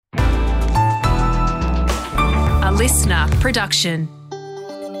listener production.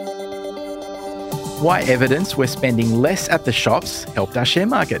 Why evidence we're spending less at the shops helped our share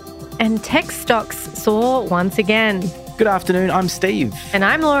market. And tech stocks soar once again. Good afternoon, I'm Steve. And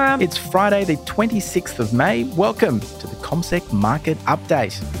I'm Laura. It's Friday the 26th of May. Welcome to the CommSec Market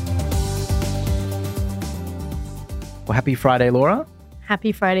Update. Well, happy Friday, Laura.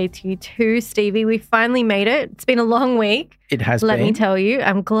 Happy Friday to you too, Stevie. We finally made it. It's been a long week. It has Let been. me tell you,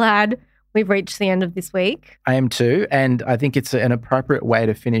 I'm glad we've reached the end of this week. I am too, and I think it's an appropriate way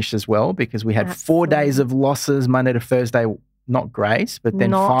to finish as well because we had 4 days of losses, Monday to Thursday, not great, but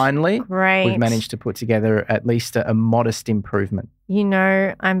then finally we've managed to put together at least a modest improvement. You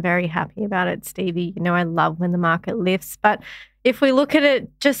know, I'm very happy about it, Stevie. You know, I love when the market lifts, but if we look at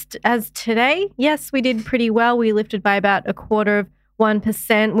it just as today, yes, we did pretty well. We lifted by about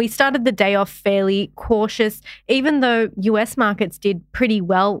 0.25%. We started the day off fairly cautious, even though US markets did pretty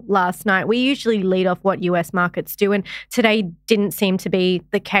well last night. We usually lead off what US markets do, and today didn't seem to be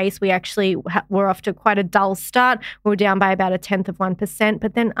the case. We actually were off to quite a dull start. We were down by about 0.1%,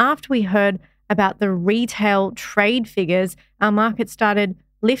 but then after we heard about the retail trade figures, our market started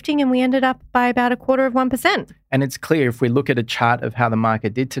lifting and we ended up by about 0.25%. And it's clear if we look at a chart of how the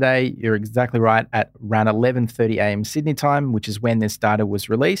market did today, you're exactly right at around 11:30 a.m. Sydney time, which is when this data was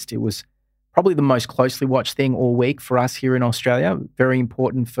released. It was probably the most closely watched thing all week for us here in Australia, very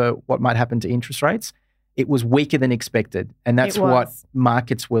important for what might happen to interest rates. It was weaker than expected, and that's what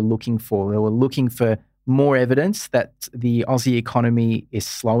markets were looking for. They were looking for more evidence that the Aussie economy is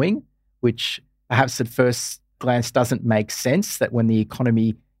slowing, which perhaps at first glance doesn't make sense, that when the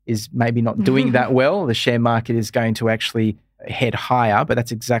economy is maybe not doing that well, the share market is going to actually head higher, but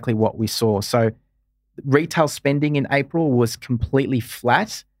that's exactly what we saw. So retail spending in April was completely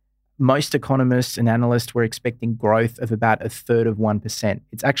flat. Most economists and analysts were expecting growth of about 1/3.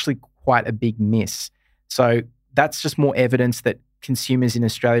 It's actually quite a big miss. So that's just more evidence that consumers in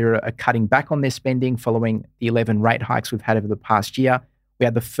Australia are cutting back on their spending following the 11 rate hikes we've had over the past year. We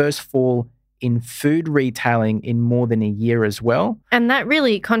had the first fall in food retailing in more than a year as well. And that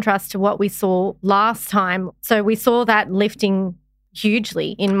really contrasts to what we saw last time. So we saw that lifting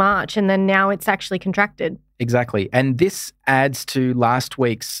hugely in March, and then now it's actually contracted. Exactly. And this adds to last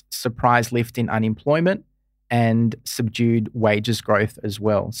week's surprise lift in unemployment and subdued wages growth as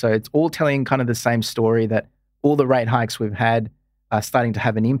well. So it's all telling kind of the same story, that all the rate hikes we've had are starting to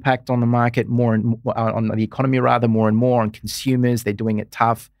have an impact on the market, more and on the economy rather, more and more on consumers. They're doing it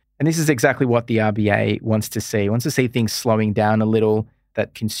tough. And this is exactly what the RBA wants to see. Wants to see things slowing down a little,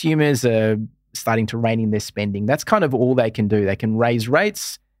 that consumers are starting to rein in their spending. That's kind of all they can do. They can raise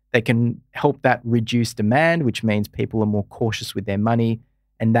rates. They can help that reduce demand, which means people are more cautious with their money.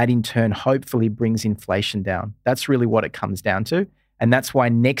 And that in turn hopefully brings inflation down. That's really what it comes down to. And that's why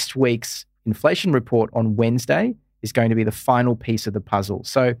next week's inflation report on Wednesday is going to be the final piece of the puzzle.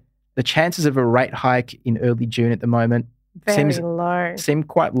 So the chances of a rate hike in early June at the moment seem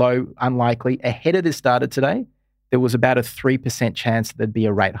quite low, unlikely. Ahead of this data today, there was about a 3% chance that there'd be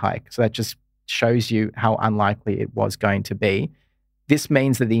a rate hike. So that just shows you how unlikely it was going to be. This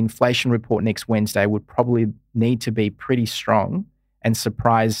means that the inflation report next Wednesday would probably need to be pretty strong and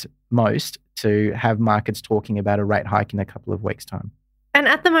surprise most to have markets talking about a rate hike in a couple of weeks' time. And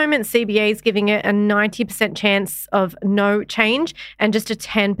at the moment, CBA is giving it a 90% chance of no change and just a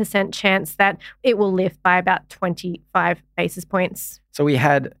 10% chance that it will lift by about 25 basis points. So we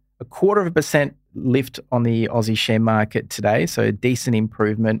had 0.25% lift on the Aussie share market today, so a decent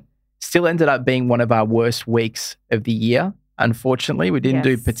improvement. Still ended up being one of our worst weeks of the year. Unfortunately, we didn't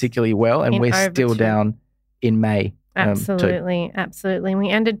do particularly well, and we're still down in May. Absolutely. We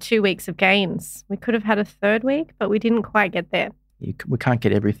ended 2 weeks of gains. We could have had a third week, but we didn't quite get there. We can't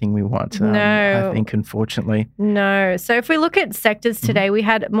get everything we want, no. I think, unfortunately. No. So if we look at sectors today, we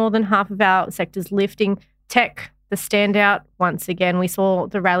had more than half of our sectors lifting. Tech, the standout, once again. We saw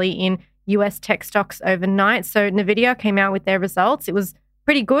the rally in US tech stocks overnight. So NVIDIA came out with their results. It was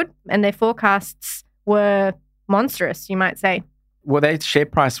pretty good, and their forecasts were monstrous, you might say. Well, their share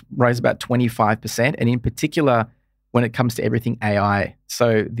price rose about 25%, and in particular, when it comes to everything AI.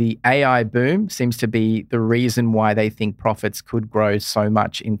 So the AI boom seems to be the reason why they think profits could grow so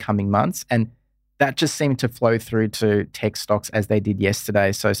much in coming months. And that just seemed to flow through to tech stocks as they did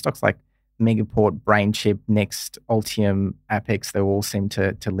yesterday. So stocks like Megaport, BrainChip, Next, Altium, Apex, they all seem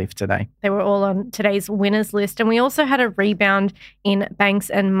to lift today. They were all on today's winners list. And we also had a rebound in banks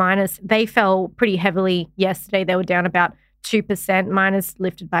and miners. They fell pretty heavily yesterday. They were down about 2%. Miners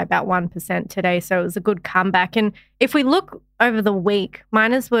lifted by about 1% today. So it was a good comeback. And if we look over the week,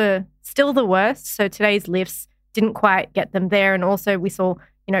 miners were still the worst. So today's lifts didn't quite get them there. And also we saw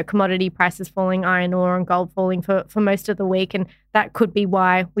commodity prices falling, iron ore and gold falling for most of the week. And that could be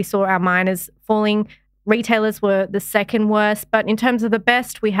why we saw our miners falling. Retailers were the second worst. But in terms of the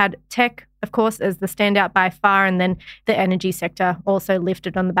best, we had tech, of course, as the standout by far. And then the energy sector also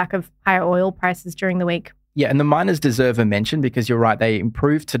lifted on the back of higher oil prices during the week. Yeah, and the miners deserve a mention because you're right, they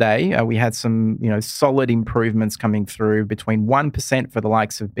improved today. We had some, solid improvements coming through between 1% for the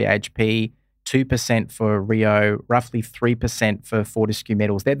likes of BHP, 2% for Rio, roughly 3% for Fortescue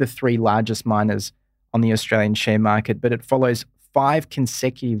Metals. They're the three largest miners on the Australian share market, but it follows 5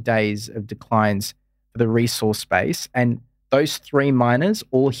 consecutive days of declines for the resource space. And those three miners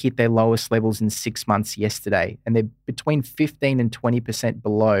all hit their lowest levels in 6 months yesterday, and they're between 15 and 20%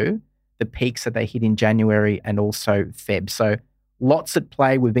 below the peaks that they hit in January and also Feb. So lots at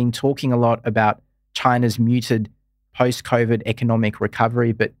play. We've been talking a lot about China's muted post-COVID economic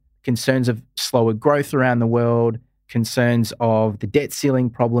recovery, but concerns of slower growth around the world, concerns of the debt ceiling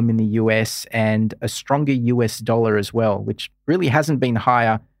problem in the US, and a stronger US dollar as well, which really hasn't been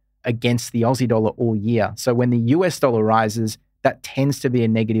higher against the Aussie dollar all year. So when the US dollar rises, that tends to be a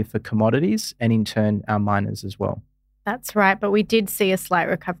negative for commodities and in turn our miners as well. That's right. But we did see a slight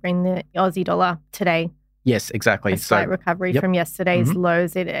recovery in the Aussie dollar today. Yes, exactly. A slight recovery from yesterday's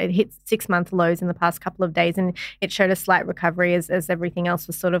lows. It hit 6-month lows in the past couple of days, and it showed a slight recovery as everything else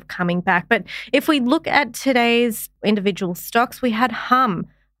was sort of coming back. But if we look at today's individual stocks, we had Humm,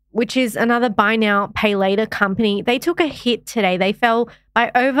 which is another buy now, pay later company. They took a hit today. They fell by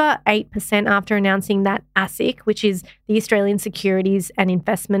over 8% after announcing that ASIC, which is the Australian Securities and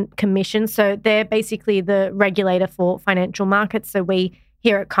Investment Commission. So they're basically the regulator for financial markets. So we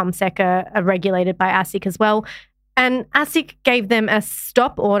here at CommSec are regulated by ASIC as well. And ASIC gave them a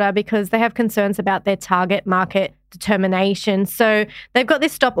stop order because they have concerns about their target market determination. So they've got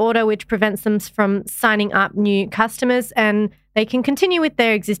this stop order which prevents them from signing up new customers, and they can continue with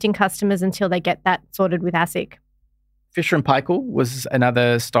their existing customers until they get that sorted with ASIC. Fisher & Paykel was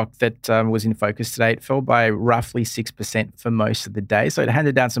another stock that was in focus today. It fell by roughly 6% for most of the day. So it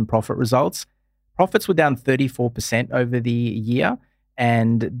handed down some profit results. Profits were down 34% over the year.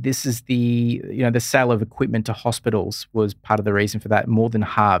 And this is the sale of equipment to hospitals was part of the reason for that, more than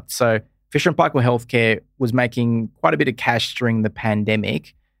halved. So Fisher & Paykel Healthcare was making quite a bit of cash during the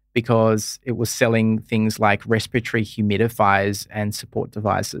pandemic because it was selling things like respiratory humidifiers and support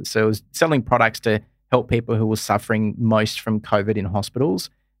devices. So it was selling products to help people who were suffering most from COVID in hospitals.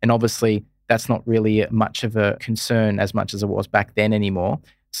 And obviously, that's not really much of a concern as much as it was back then anymore.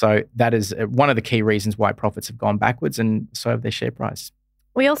 So that is one of the key reasons why profits have gone backwards, and so have their share price.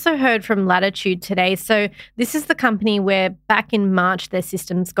 We also heard from Latitude today. So this is the company where back in March, their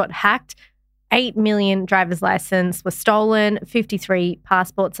systems got hacked. 8 million driver's license were stolen, 53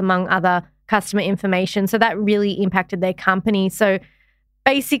 passports, among other customer information. So that really impacted their company. So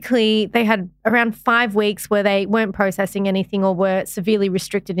basically, they had around 5 weeks where they weren't processing anything or were severely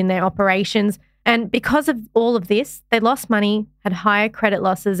restricted in their operations. And because of all of this, they lost money, had higher credit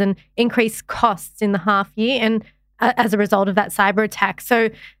losses and increased costs in the half year and as a result of that cyber attack. So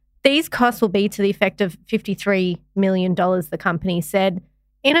these costs will be to the effect of $53 million, the company said.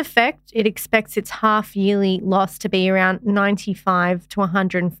 In effect, it expects its half-yearly loss to be around $95 to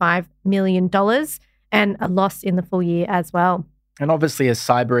 $105 million and a loss in the full year as well. And obviously a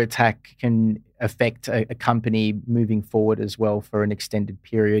cyber attack can affect a company moving forward as well for an extended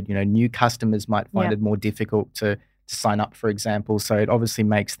period. New customers might find it more difficult to sign up, for example. So it obviously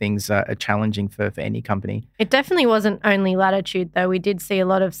makes things challenging for any company. It definitely wasn't only Latitude, though. We did see a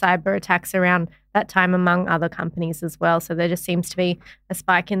lot of cyber attacks around that time among other companies as well. So there just seems to be a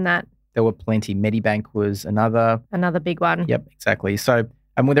spike in that. There were plenty. Medibank was another big one. Yep, exactly. So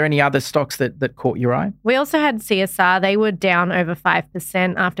were there any other stocks that caught your eye? We also had CSR. They were down over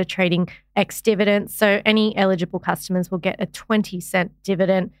 5% after trading ex-dividend. So any eligible customers will get a 20-cent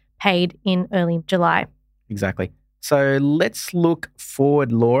dividend paid in early July. Exactly. So let's look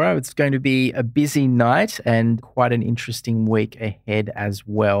forward, Laura. It's going to be a busy night and quite an interesting week ahead as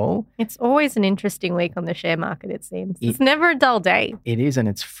well. It's always an interesting week on the share market, it seems. It's never a dull day. It is, and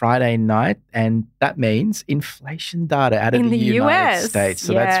it's Friday night, and that means inflation data out of the United States.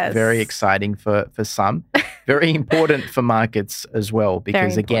 So that's very exciting for some. Very important for markets as well,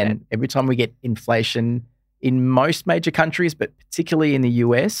 because again, every time we get inflation in most major countries, but particularly in the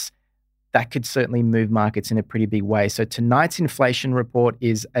US, that could certainly move markets in a pretty big way. So tonight's inflation report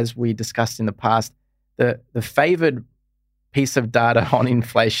is, as we discussed in the past, the favored piece of data on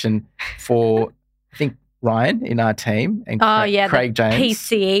inflation for, I think, Ryan in our team and Craig the James.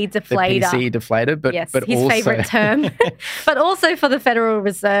 PCE deflator. The PCE deflator, but his also, favourite term. But also for the Federal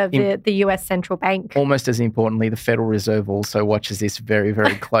Reserve, the US Central Bank. Almost as importantly, the Federal Reserve also watches this very,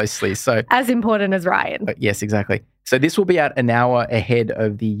 very closely. So as important as Ryan. Yes, exactly. So this will be out an hour ahead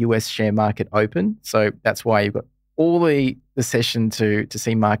of the US share market open. So that's why you've got all the session to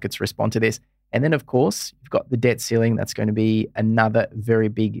see markets respond to this. And then, of course, you've got the debt ceiling. That's going to be another very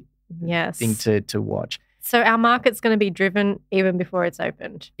big thing to watch. So our market's going to be driven even before it's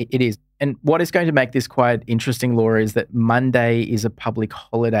opened. It is. And what is going to make this quite interesting, Laura, is that Monday is a public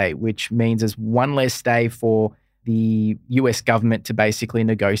holiday, which means there's one less day for the US government to basically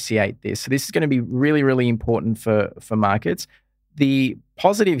negotiate this. So this is going to be really, really important for markets. The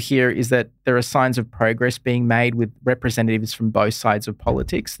positive here is that there are signs of progress being made with representatives from both sides of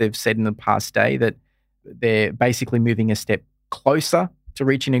politics. They've said in the past day that they're basically moving a step closer to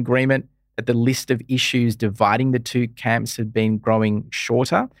reaching agreement, that the list of issues dividing the two camps have been growing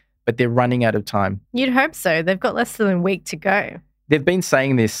shorter, but they're running out of time. You'd hope so. They've got less than a week to go. They've been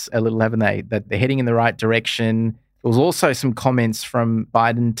saying this a little, haven't they? That they're heading in the right direction. There was also some comments from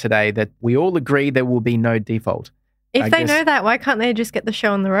Biden today that we all agree there will be no default. If they know that, why can't they just get the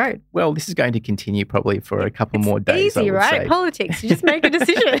show on the road? Well, this is going to continue probably for a couple more days. Easy, right? Say. Politics. You just make a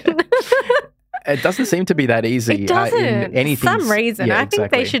decision. It doesn't seem to be that easy. It doesn't. In anything. For some reason. Yeah, I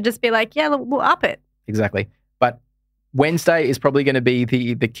think they should just be like, yeah, we'll up it. Exactly. But Wednesday is probably going to be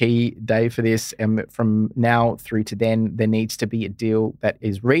the key day for this. And from now through to then, there needs to be a deal that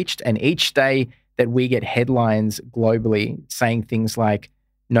is reached. And each day that we get headlines globally saying things like,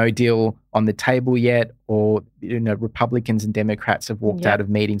 no deal on the table yet, or Republicans and Democrats have walked out of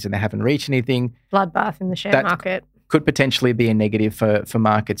meetings and they haven't reached anything. Bloodbath in the share market. Could potentially be a negative for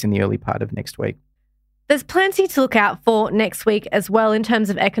markets in the early part of next week. There's plenty to look out for next week as well in terms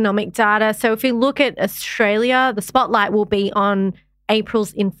of economic data. So if you look at Australia, the spotlight will be on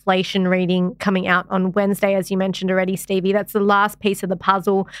April's inflation reading coming out on Wednesday, as you mentioned already, Stevie. That's the last piece of the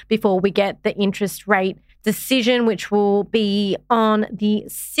puzzle before we get the interest rate decision, which will be on the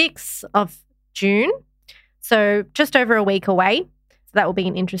 6th of June. So just over a week away. So that will be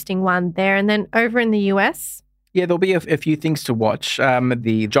an interesting one there. And then over in the US. Yeah, there'll be a few things to watch.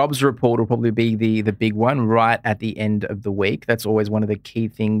 The jobs report will probably be the big one right at the end of the week. That's always one of the key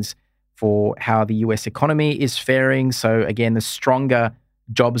things for how the US economy is faring. So again, the stronger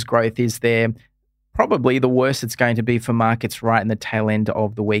jobs growth is there. Probably the worst it's going to be for markets right in the tail end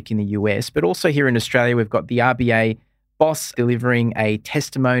of the week in the US. But also here in Australia, we've got the RBA boss delivering a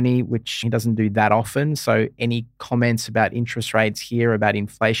testimony, which he doesn't do that often. So any comments about interest rates here, about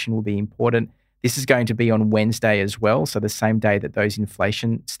inflation will be important. This is going to be on Wednesday as well. So the same day that those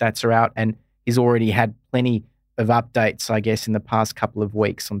inflation stats are out. And he's already had plenty of updates, I guess, in the past couple of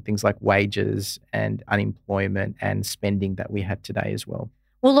weeks on things like wages and unemployment and spending that we had today as well.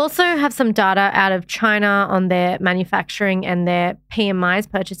 We'll also have some data out of China on their manufacturing and their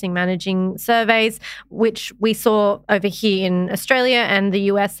PMIs, purchasing managing surveys, which we saw over here in Australia and the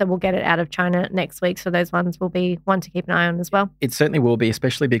US. So we'll get it out of China next week. So those ones will be one to keep an eye on as well. It certainly will be,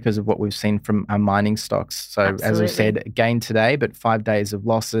 especially because of what we've seen from our mining stocks. So Absolutely. As I said, gain today, but 5 days of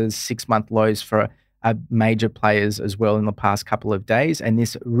losses, 6-month lows for major players as well in the past couple of days. And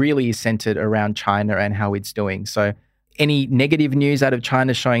this really is centered around China and how it's doing. So any negative news out of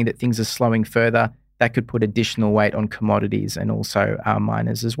China showing that things are slowing further, that could put additional weight on commodities and also our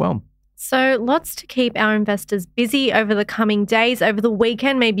miners as well. So lots to keep our investors busy over the coming days. Over the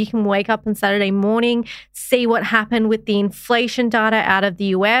weekend, maybe you can wake up on Saturday morning, see what happened with the inflation data out of the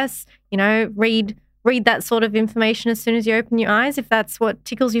US, read that sort of information as soon as you open your eyes, if that's what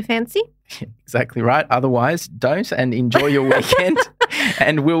tickles your fancy. Exactly right. Otherwise, don't, and enjoy your weekend.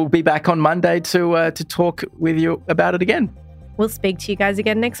 And we'll be back on Monday to talk with you about it again. We'll speak to you guys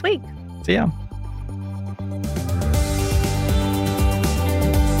again next week. See ya.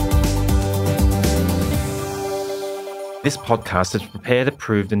 This podcast is prepared,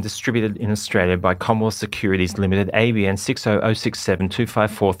 approved and distributed in Australia by Commonwealth Securities Limited, ABN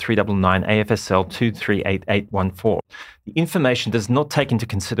 60067254399 AFSL 238814. The information does not take into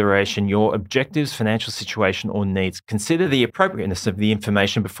consideration your objectives, financial situation or needs. Consider the appropriateness of the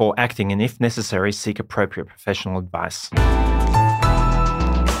information before acting and, if necessary, seek appropriate professional advice.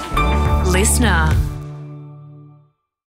 Listener.